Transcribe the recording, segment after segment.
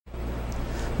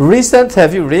Recent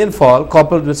heavy rainfall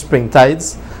coupled with spring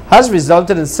tides has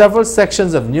resulted in several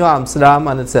sections of New Amsterdam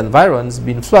and its environs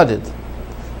being flooded,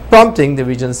 prompting the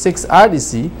Region 6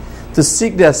 RDC to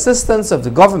seek the assistance of the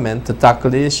government to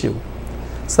tackle the issue.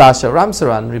 Sasha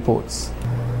Ramsaran reports.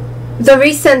 The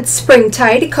recent spring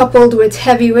tide coupled with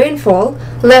heavy rainfall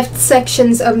left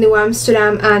sections of New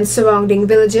Amsterdam and surrounding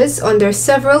villages under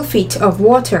several feet of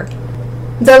water.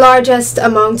 The largest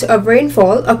amount of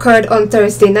rainfall occurred on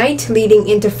Thursday night leading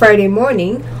into Friday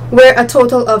morning, where a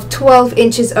total of 12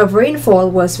 inches of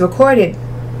rainfall was recorded.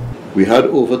 We had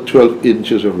over 12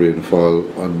 inches of rainfall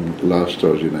on last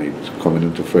Thursday night coming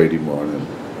into Friday morning.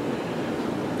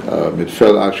 It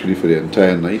fell actually for the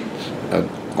entire night, and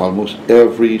almost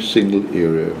every single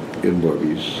area in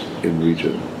Berbice, in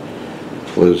region,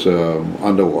 was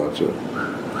underwater.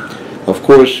 Of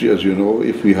course, as you know,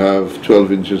 if we have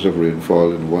 12 inches of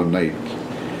rainfall in one night,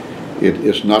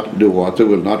 the water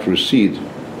will not recede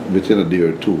within a day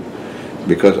or two,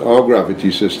 because our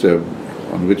gravity system,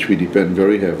 on which we depend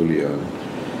very heavily on,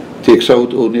 takes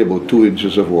out only about 2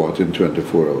 inches of water in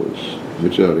 24 hours,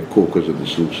 which are the cokers and the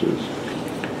sluices.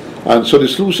 And so the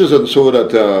sluices, and so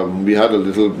that we had a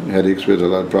little headaches with, a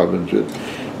lot of problems with.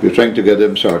 We're trying to get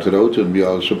them sorted out, and we're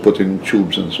also putting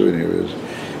tubes and so in areas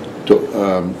to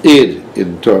aid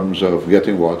in terms of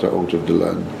getting water out of the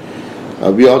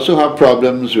land. We also have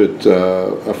problems with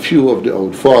a few of the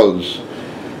outfalls,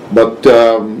 but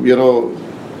you know,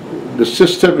 the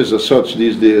system is as such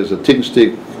these days that things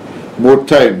take more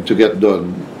time to get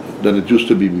done than it used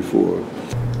to be before.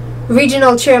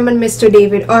 Regional Chairman Mr.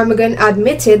 David Armagon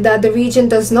admitted that the region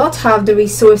does not have the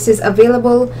resources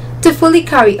available to fully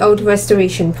carry out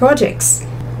restoration projects.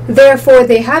 Therefore,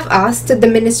 they have asked the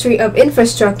Ministry of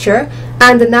Infrastructure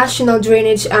and the National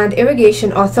Drainage and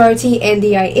Irrigation Authority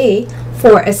 (NDIA)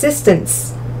 for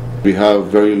assistance. We have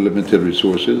very limited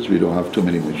resources. We don't have too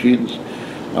many machines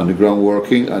on the ground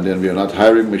working, and then we are not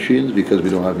hiring machines because we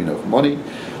don't have enough money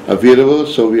available.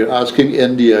 So we are asking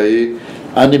NDIA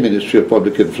and the Ministry of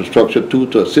Public Infrastructure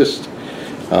to assist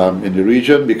in the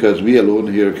region, because we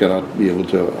alone here cannot be able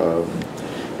to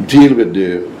deal with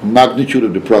the magnitude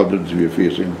of the problems we are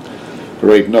facing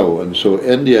right now. And so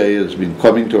NDIA has been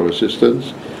coming to our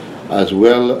assistance, as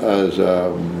well as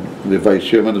the Vice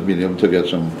Chairman has been able to get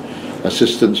some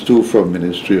assistance too from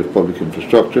Ministry of Public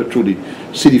Infrastructure through the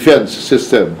city fence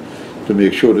system to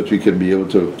make sure that we can be able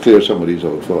to clear some of these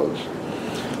outfalls.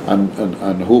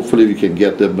 And hopefully we can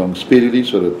get them done speedily,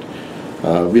 so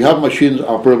that we have machines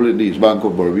operable in the East Bank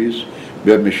of Berbice,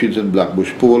 we have machines in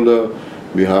Blackbush Polder,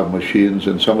 we have machines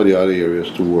in some of the other areas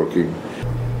too working.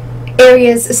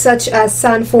 Areas such as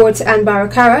Sanford and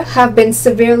Baracara have been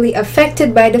severely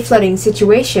affected by the flooding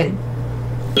situation.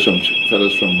 Some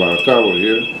fellows from Baracara were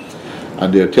here,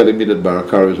 and they are telling me that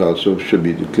Baracara is also should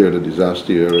be declared a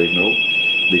disaster area right now,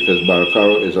 because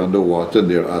Baracara is underwater and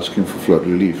they are asking for flood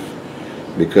relief,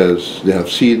 because they have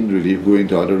seen relief going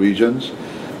to other regions,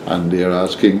 and they are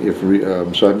asking if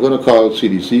so I'm going to call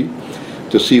CDC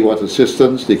to see what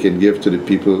assistance they can give to the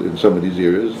people in some of these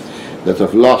areas that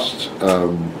have lost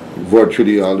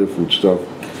virtually all the food stuff,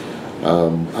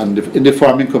 and in the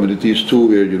farming communities too,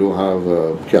 where you don't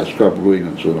have cash crop growing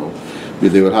and so on,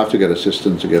 they will have to get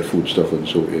assistance to get food stuff and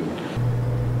so in.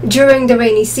 During the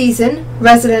rainy season,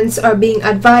 residents are being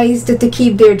advised to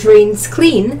keep their drains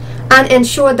clean and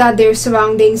ensure that their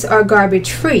surroundings are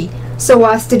garbage-free, so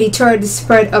as to deter the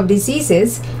spread of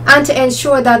diseases and to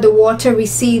ensure that the water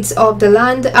recedes off the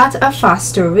land at a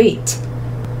faster rate.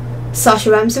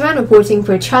 Sasha Ramsaran reporting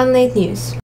for Channel 8 News.